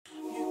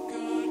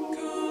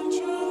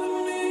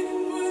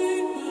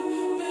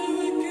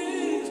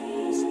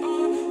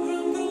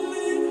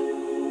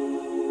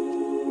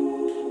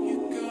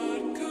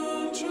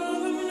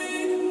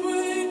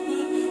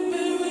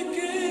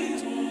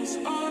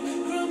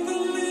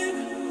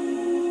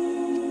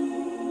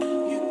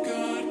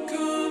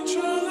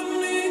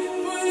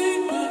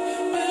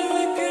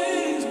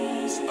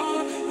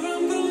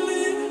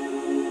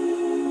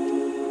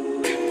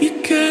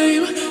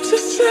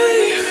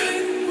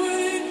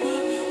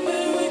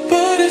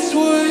it's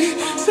way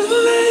too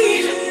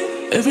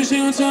late. Every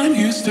single time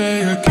you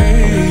stay, I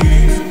cave.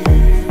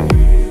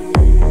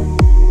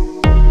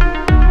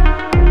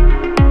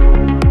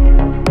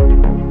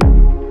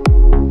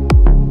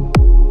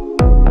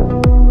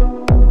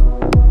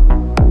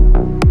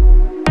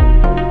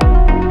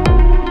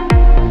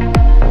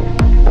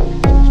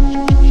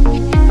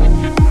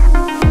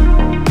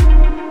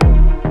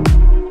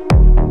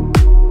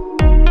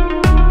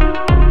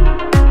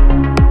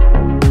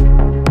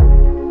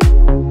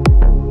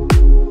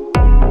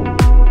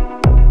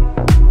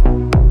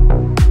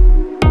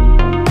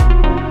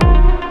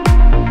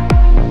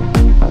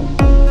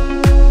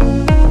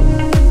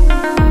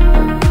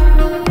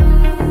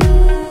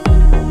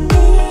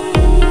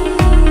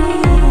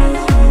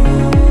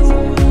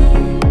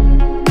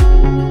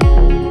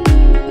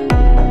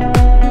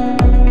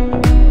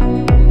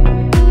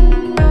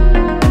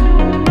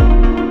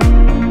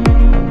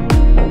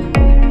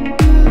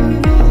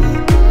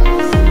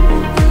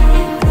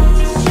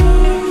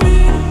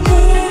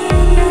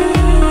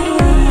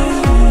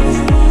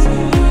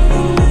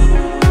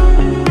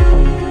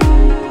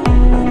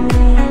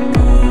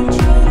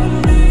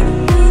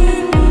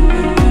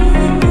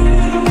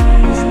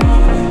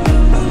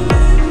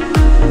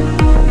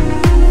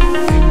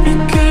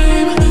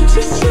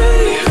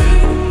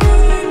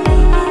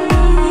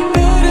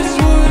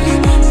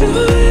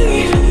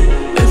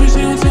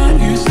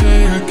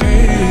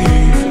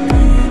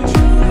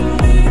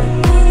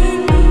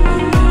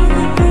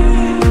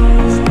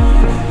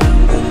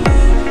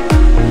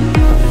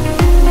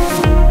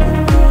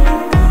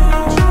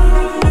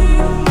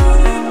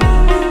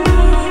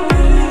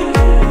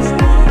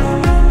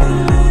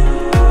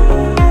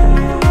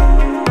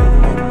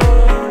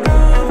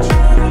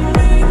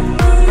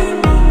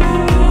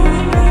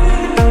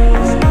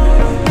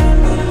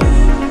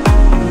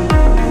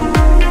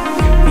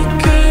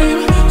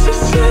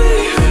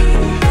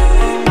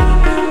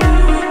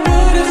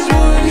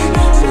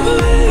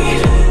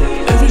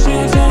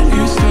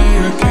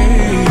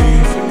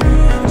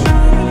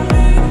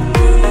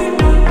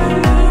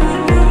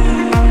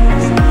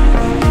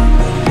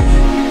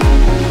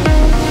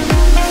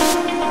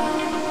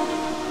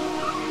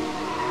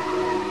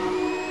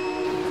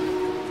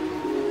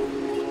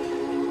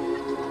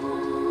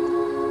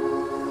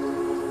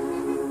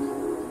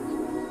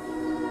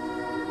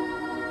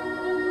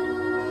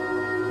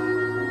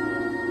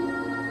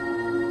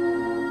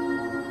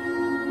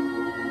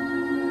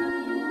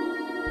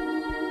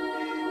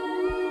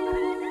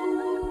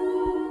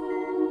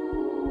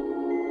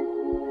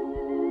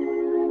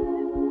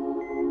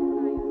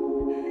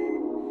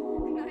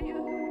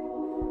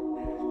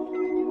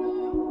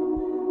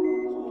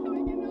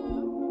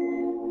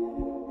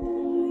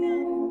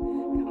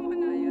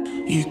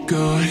 You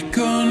got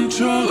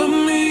control of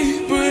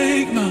me,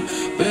 break my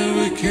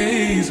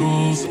barricades.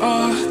 Walls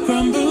are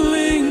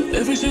crumbling.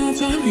 Every single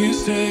time you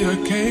say I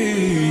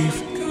cave.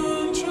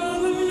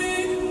 Control of me,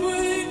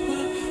 break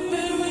my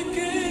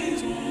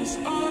barricades. Walls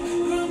are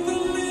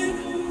crumbling.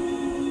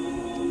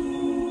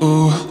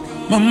 Oh,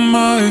 my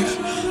mind,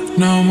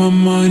 now my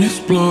mind is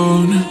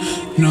blown.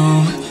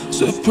 No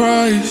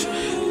surprise,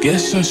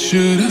 guess I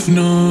should have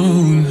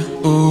known.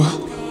 Oh,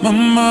 my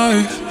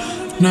mind,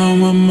 now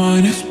my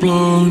mind is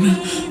blown.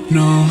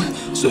 No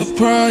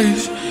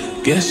surprise,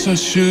 guess I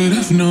should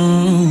have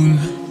known.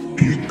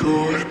 You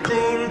got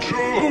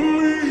control of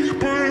me,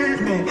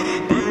 break my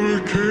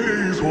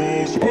barricades.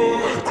 Walls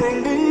are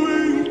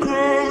crumbling,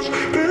 crowds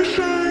they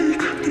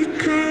shake. You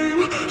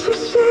came to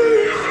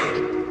save,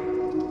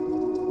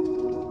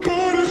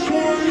 but it's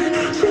way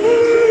too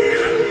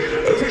late.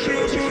 Every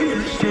single time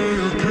you stay,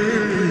 I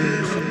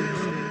cave.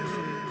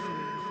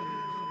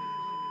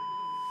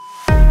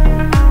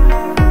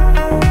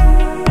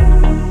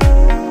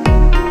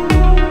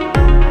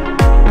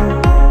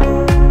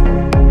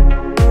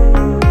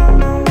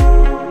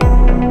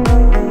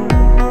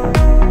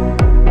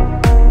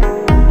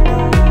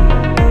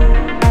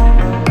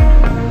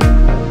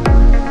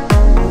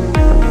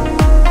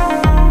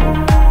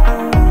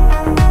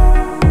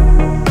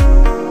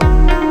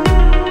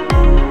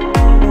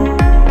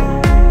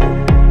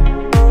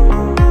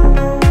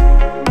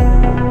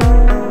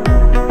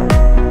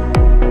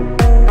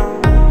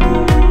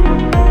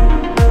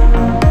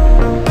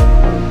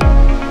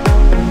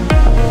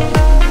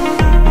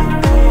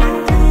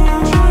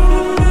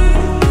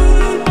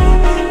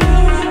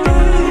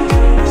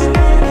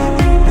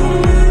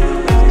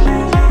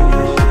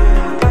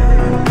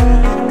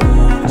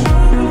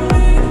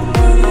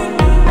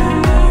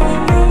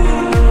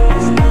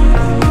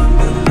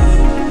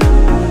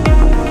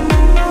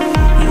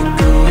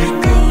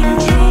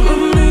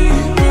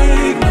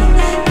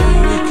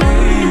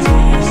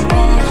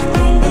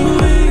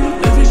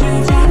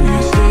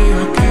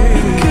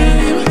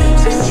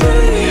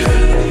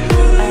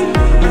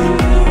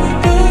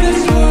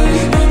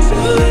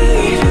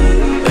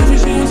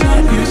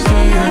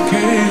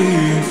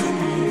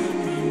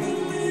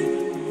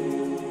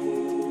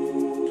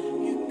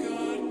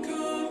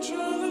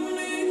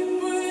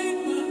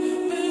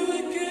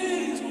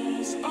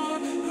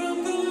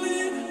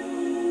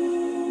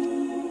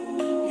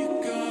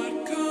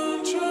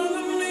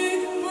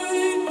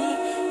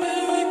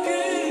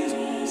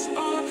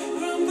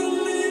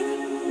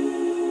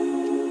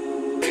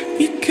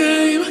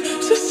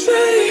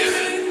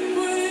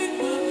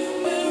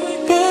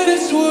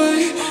 it's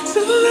way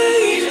too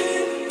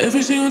late.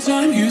 Every single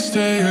time you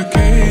stay, I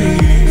cave.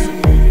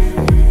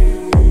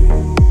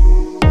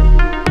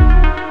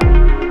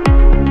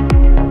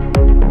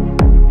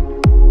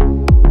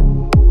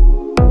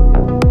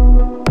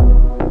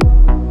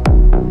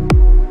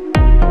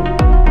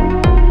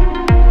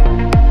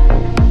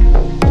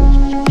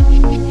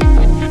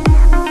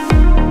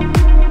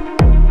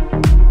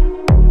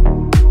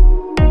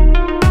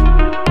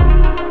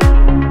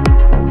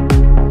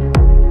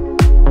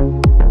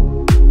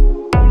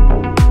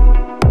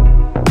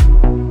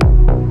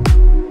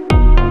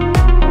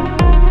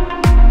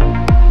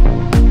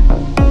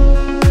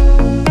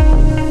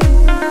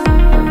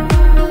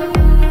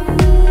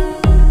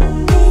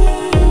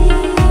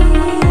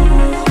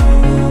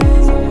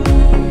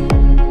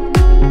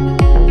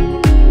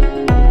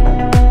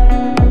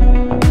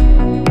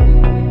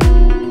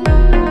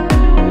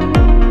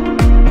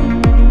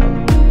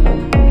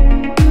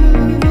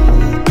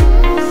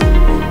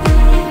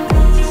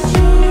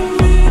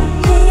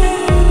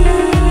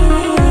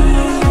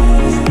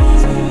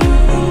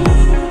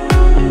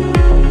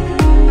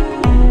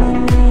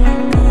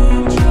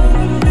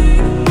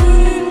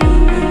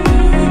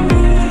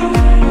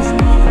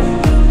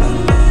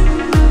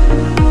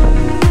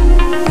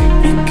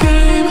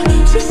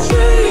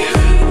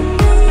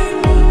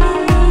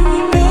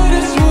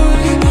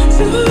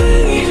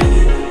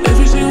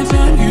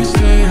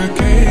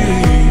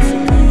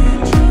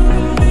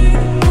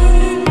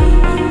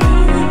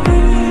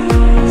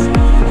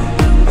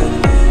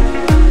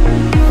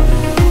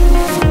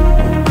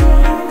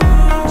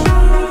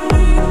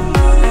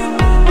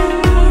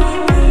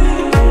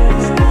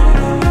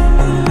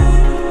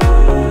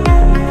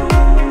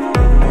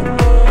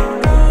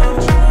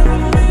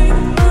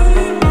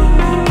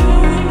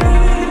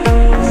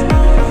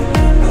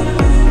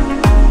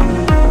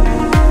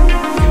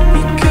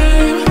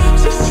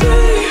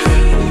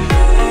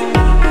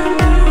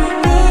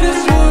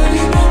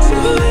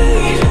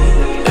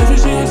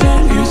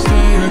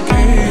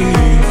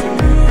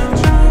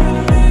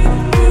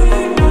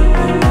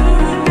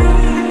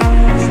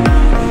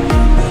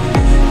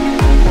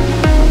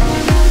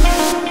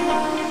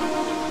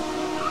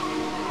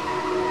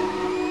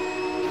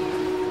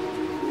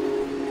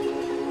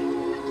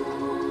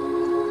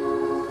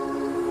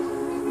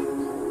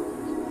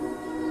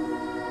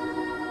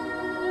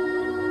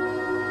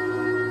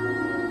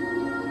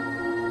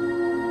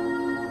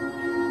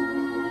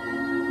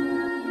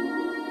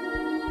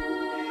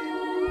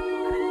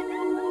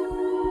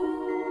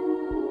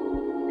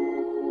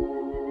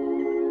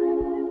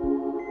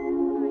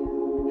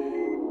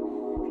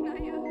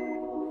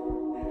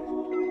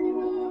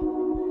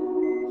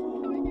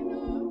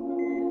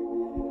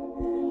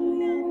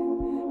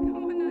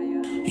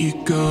 You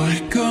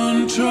got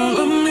control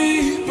of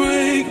me,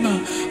 break my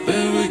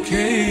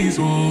barricades.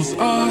 Walls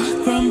are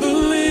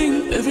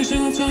crumbling. Every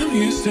single time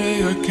you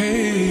stay, I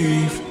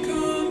cave.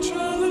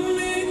 Control of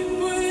me,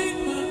 break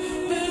my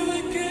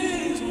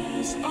barricades.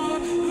 Walls are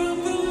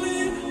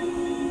crumbling.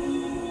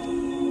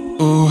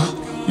 Oh,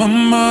 my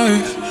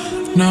mind,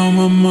 now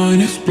my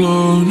mind is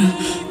blown.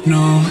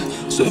 No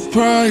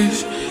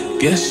surprise,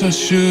 guess I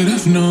should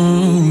have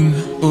known.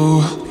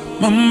 Oh,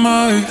 my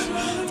mind,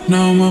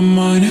 now my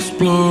mind is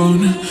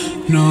blown.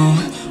 No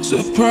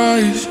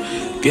surprise,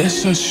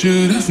 guess I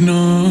should have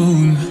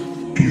known.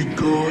 You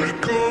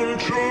got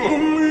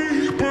control.